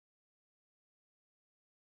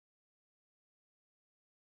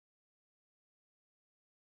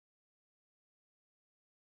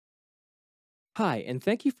Hi, and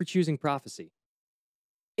thank you for choosing Prophecy.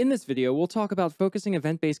 In this video, we'll talk about focusing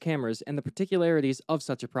event-based cameras and the particularities of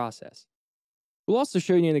such a process. We'll also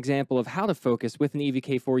show you an example of how to focus with an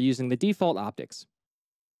EVK4 using the default optics.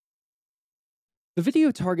 The video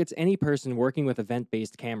targets any person working with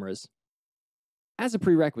event-based cameras. As a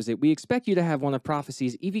prerequisite, we expect you to have one of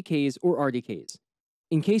Prophecy's EVKs or RDKs.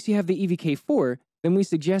 In case you have the EVK4, then we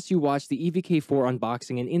suggest you watch the EVK4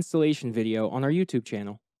 unboxing and installation video on our YouTube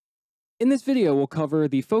channel. In this video, we'll cover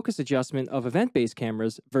the focus adjustment of event-based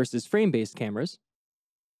cameras versus frame-based cameras,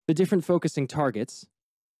 the different focusing targets,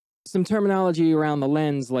 some terminology around the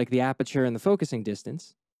lens like the aperture and the focusing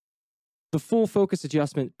distance, the full focus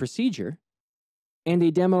adjustment procedure, and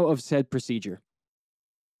a demo of said procedure.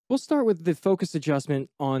 We'll start with the focus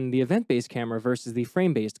adjustment on the event-based camera versus the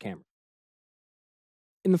frame-based camera.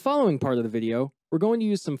 In the following part of the video, we're going to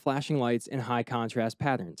use some flashing lights and high contrast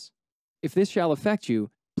patterns. If this shall affect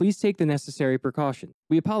you, please take the necessary precaution.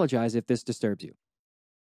 We apologize if this disturbs you.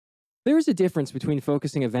 There is a difference between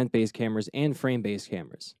focusing event-based cameras and frame-based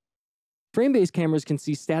cameras. Frame-based cameras can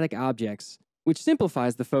see static objects, which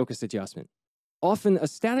simplifies the focus adjustment. Often, a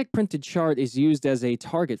static printed chart is used as a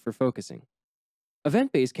target for focusing.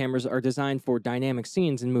 Event-based cameras are designed for dynamic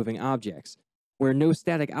scenes and moving objects, where no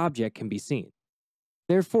static object can be seen.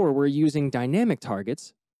 Therefore, we're using dynamic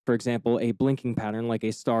targets, for example, a blinking pattern like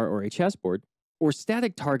a star or a chessboard, or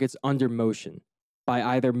static targets under motion, by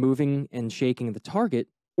either moving and shaking the target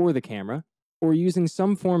or the camera, or using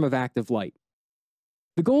some form of active light.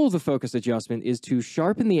 The goal of the focus adjustment is to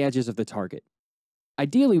sharpen the edges of the target.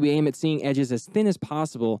 Ideally, we aim at seeing edges as thin as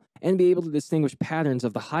possible and be able to distinguish patterns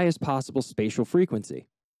of the highest possible spatial frequency.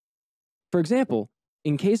 For example,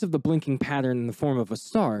 in case of the blinking pattern in the form of a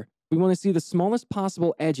star, we want to see the smallest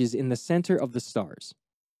possible edges in the center of the stars.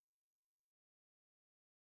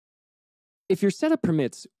 If your setup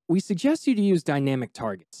permits, we suggest you to use dynamic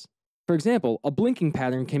targets. For example, a blinking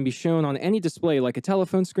pattern can be shown on any display like a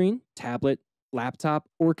telephone screen, tablet, laptop,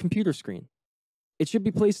 or computer screen. It should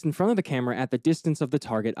be placed in front of the camera at the distance of the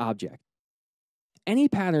target object. Any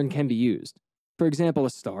pattern can be used, for example, a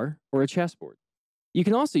star or a chessboard. You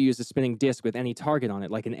can also use a spinning disc with any target on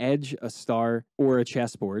it, like an edge, a star, or a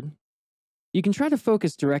chessboard. You can try to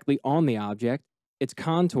focus directly on the object, its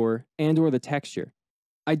contour, and/or the texture.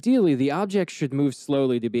 Ideally, the object should move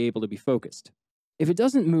slowly to be able to be focused. If it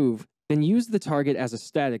doesn't move, then use the target as a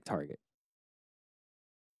static target.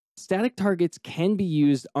 Static targets can be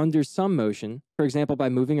used under some motion, for example by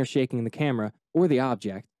moving or shaking the camera or the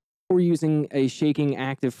object, or using a shaking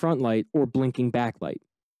active front light or blinking backlight.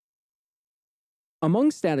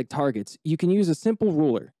 Among static targets, you can use a simple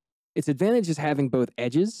ruler. Its advantage is having both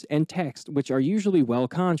edges and text, which are usually well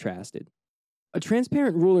contrasted. A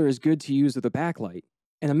transparent ruler is good to use with a backlight,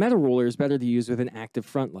 and a metal ruler is better to use with an active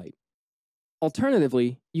front light.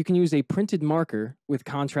 Alternatively, you can use a printed marker with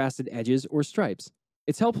contrasted edges or stripes.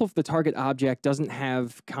 It's helpful if the target object doesn't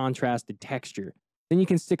have contrasted texture, then you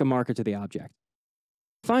can stick a marker to the object.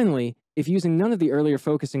 Finally, if using none of the earlier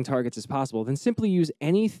focusing targets is possible, then simply use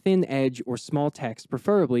any thin edge or small text,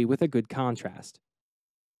 preferably with a good contrast.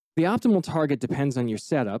 The optimal target depends on your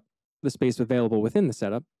setup, the space available within the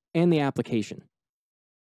setup, and the application.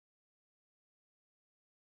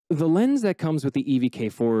 The lens that comes with the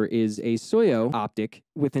EVK4 is a Soyo optic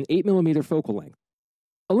with an 8mm focal length.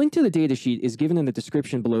 A link to the datasheet is given in the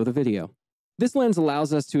description below the video. This lens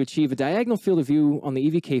allows us to achieve a diagonal field of view on the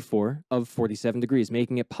EVK4 of 47 degrees,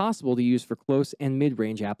 making it possible to use for close and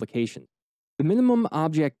mid-range application. The minimum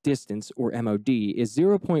object distance, or MOD, is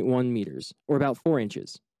 0.1 meters, or about 4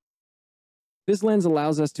 inches. This lens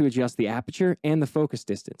allows us to adjust the aperture and the focus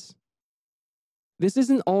distance. This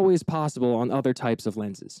isn't always possible on other types of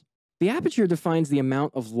lenses. The aperture defines the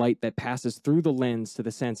amount of light that passes through the lens to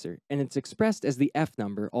the sensor, and it's expressed as the f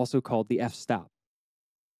number, also called the f-stop.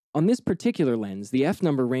 On this particular lens, the f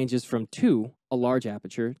number ranges from 2, a large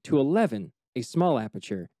aperture, to 11, a small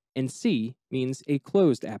aperture, and c means a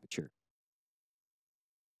closed aperture.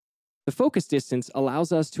 The focus distance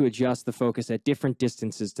allows us to adjust the focus at different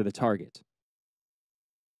distances to the target.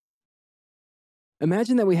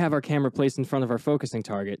 Imagine that we have our camera placed in front of our focusing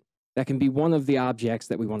target. That can be one of the objects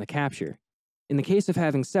that we want to capture. In the case of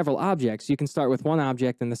having several objects, you can start with one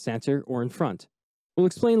object in the center or in front. We'll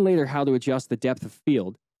explain later how to adjust the depth of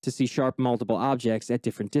field to see sharp multiple objects at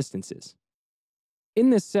different distances.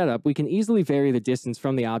 In this setup, we can easily vary the distance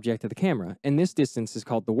from the object to the camera, and this distance is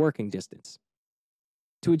called the working distance.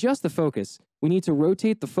 To adjust the focus, we need to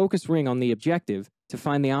rotate the focus ring on the objective to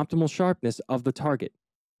find the optimal sharpness of the target.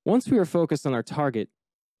 Once we are focused on our target,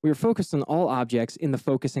 we are focused on all objects in the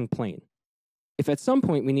focusing plane. If at some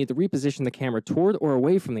point we need to reposition the camera toward or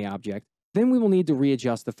away from the object, Then we will need to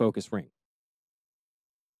readjust the focus ring.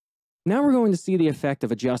 Now we're going to see the effect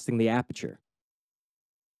of adjusting the aperture.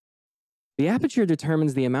 The aperture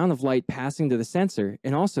determines the amount of light passing to the sensor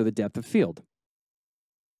and also the depth of field.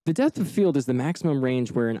 The depth of field is the maximum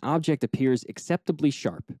range where an object appears acceptably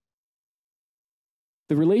sharp.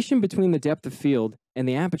 The relation between the depth of field and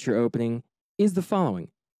the aperture opening is the following.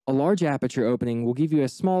 A large aperture opening will give you a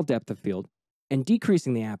small depth of field, and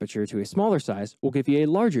decreasing the aperture to a smaller size will give you a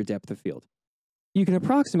larger depth of field. You can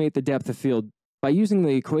approximate the depth of field by using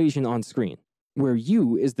the equation on screen, where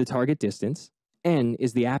U is the target distance, N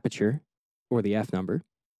is the aperture, or the F number,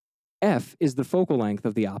 F is the focal length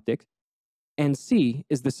of the optic, and C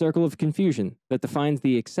is the circle of confusion that defines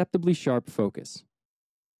the acceptably sharp focus.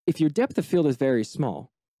 If your depth of field is very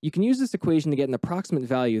small, you can use this equation to get an approximate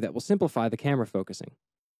value that will simplify the camera focusing.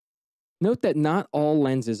 Note that not all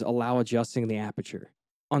lenses allow adjusting the aperture.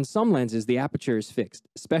 On some lenses, the aperture is fixed,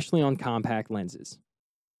 especially on compact lenses.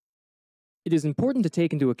 It is important to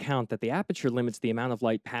take into account that the aperture limits the amount of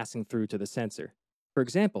light passing through to the sensor. For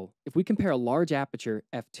example, if we compare a large aperture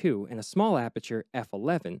f2 and a small aperture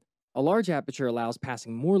f11, a large aperture allows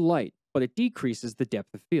passing more light, but it decreases the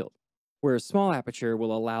depth of field, where a small aperture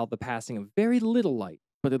will allow the passing of very little light,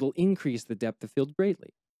 but it'll increase the depth of field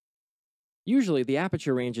greatly. Usually, the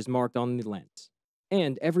aperture range is marked on the lens,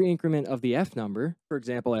 and every increment of the f number, for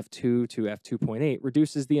example f2 to f2.8,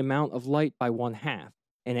 reduces the amount of light by 1/2,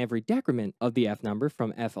 and every decrement of the f number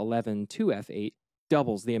from f11 to f8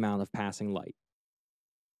 doubles the amount of passing light.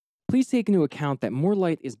 Please take into account that more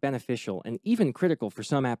light is beneficial and even critical for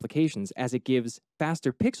some applications as it gives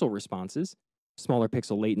faster pixel responses, smaller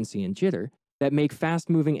pixel latency and jitter, that make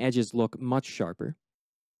fast-moving edges look much sharper,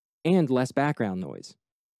 and less background noise.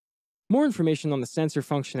 More information on the sensor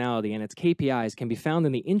functionality and its KPIs can be found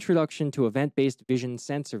in the Introduction to Event-Based Vision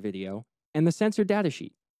Sensor video and the sensor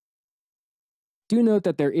datasheet. Do note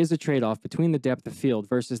that there is a trade-off between the depth of field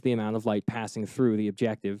versus the amount of light passing through the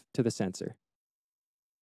objective to the sensor.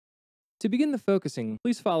 To begin the focusing,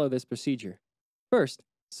 please follow this procedure. First,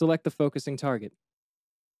 select the focusing target.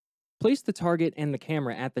 Place the target and the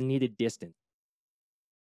camera at the needed distance.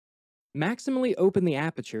 Maximally open the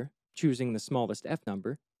aperture, choosing the smallest f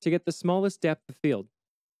number, to get the smallest depth of field.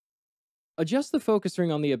 Adjust the focus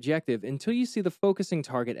ring on the objective until you see the focusing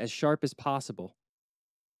target as sharp as possible.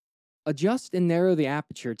 Adjust and narrow the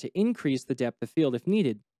aperture to increase the depth of field if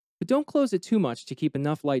needed, but don't close it too much to keep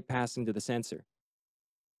enough light passing to the sensor.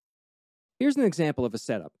 Here's an example of a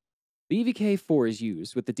setup. The EVK4 is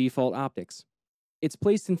used with the default optics. It's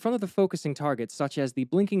placed in front of the focusing target, such as the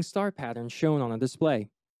blinking star pattern shown on a display.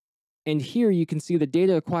 And here you can see the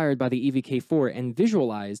data acquired by the EVK4 and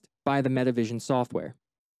visualized by the Metavision software.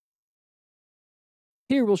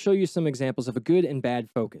 Here we'll show you some examples of a good and bad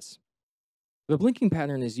focus. The blinking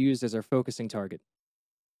pattern is used as our focusing target.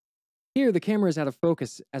 Here the camera is out of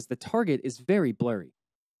focus as the target is very blurry.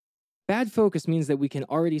 Bad focus means that we can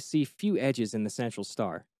already see few edges in the central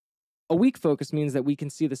star. A weak focus means that we can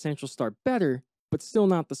see the central star better, but still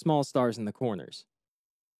not the small stars in the corners.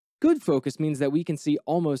 Good focus means that we can see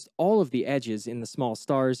almost all of the edges in the small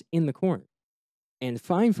stars in the corner. And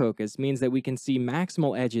fine focus means that we can see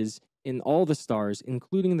maximal edges in all the stars,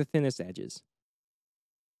 including the thinnest edges.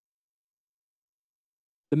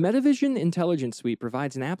 The Metavision Intelligence Suite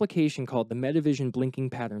provides an application called the Metavision Blinking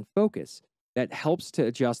Pattern Focus that helps to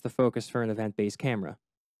adjust the focus for an event-based camera.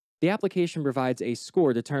 The application provides a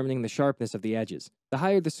score determining the sharpness of the edges. The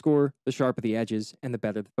higher the score, the sharper the edges, and the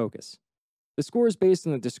better the focus. The score is based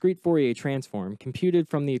on a discrete Fourier transform computed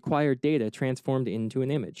from the acquired data transformed into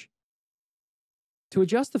an image. To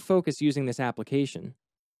adjust the focus using this application,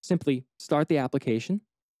 simply start the application,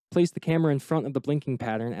 place the camera in front of the blinking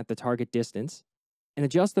pattern at the target distance, and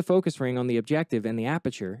adjust the focus ring on the objective and the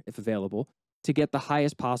aperture, if available, to get the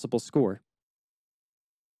highest possible score.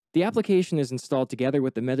 The application is installed together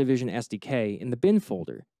with the Metavision SDK in the bin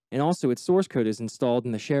folder, and also its source code is installed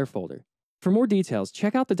in the share folder. For more details,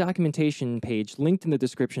 check out the documentation page linked in the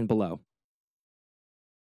description below.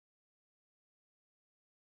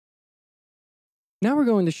 Now we're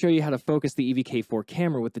going to show you how to focus the EVK4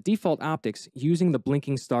 camera with the default optics using the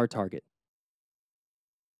blinking star target.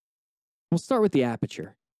 We'll start with the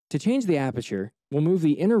aperture. To change the aperture, we'll move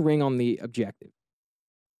the inner ring on the objective.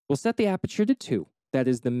 We'll set the aperture to 2. That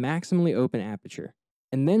is the maximally open aperture,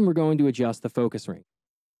 and then we're going to adjust the focus ring.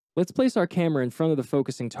 Let's place our camera in front of the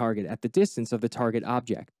focusing target at the distance of the target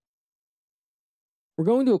object. We're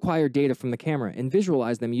going to acquire data from the camera and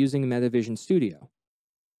visualize them using Metavision Studio.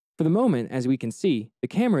 For the moment, as we can see, the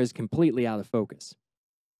camera is completely out of focus.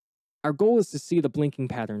 Our goal is to see the blinking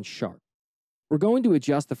pattern sharp. We're going to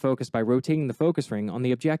adjust the focus by rotating the focus ring on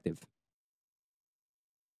the objective.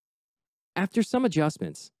 After some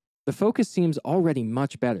adjustments, the focus seems already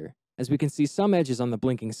much better, as we can see some edges on the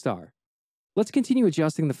blinking star. Let's continue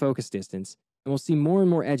adjusting the focus distance, and we'll see more and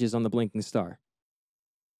more edges on the blinking star.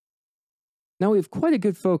 Now we have quite a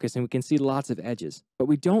good focus and we can see lots of edges, but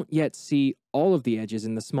we don't yet see all of the edges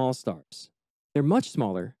in the small stars. They're much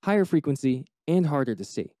smaller, higher frequency, and harder to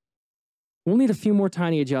see. We'll need a few more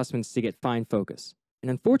tiny adjustments to get fine focus,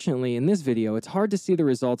 and unfortunately in this video it's hard to see the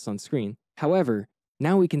results on screen. However,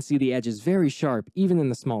 now we can see the edges very sharp even in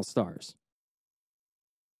the small stars.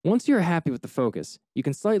 Once you're happy with the focus, you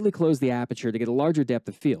can slightly close the aperture to get a larger depth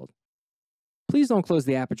of field. Please don't close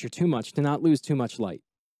the aperture too much to not lose too much light.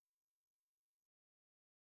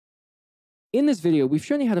 In this video, we've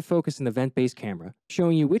shown you how to focus an event-based camera,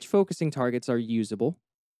 showing you which focusing targets are usable,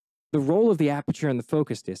 the role of the aperture and the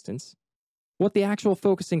focus distance, what the actual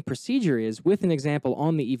focusing procedure is with an example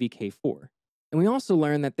on the EVK4. And we also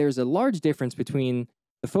learned that there's a large difference between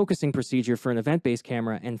the focusing procedure for an event-based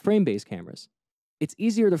camera and frame-based cameras. It's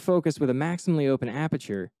easier to focus with a maximally open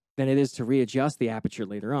aperture than it is to readjust the aperture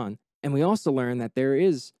later on. And we also learned that there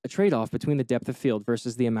is a trade-off between the depth of field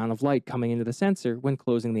versus the amount of light coming into the sensor when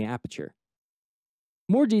closing the aperture.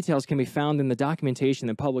 More details can be found in the documentation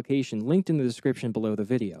and publication linked in the description below the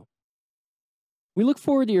video. We look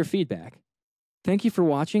forward to your feedback. Thank you for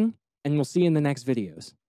watching, and we'll see you in the next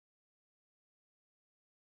videos.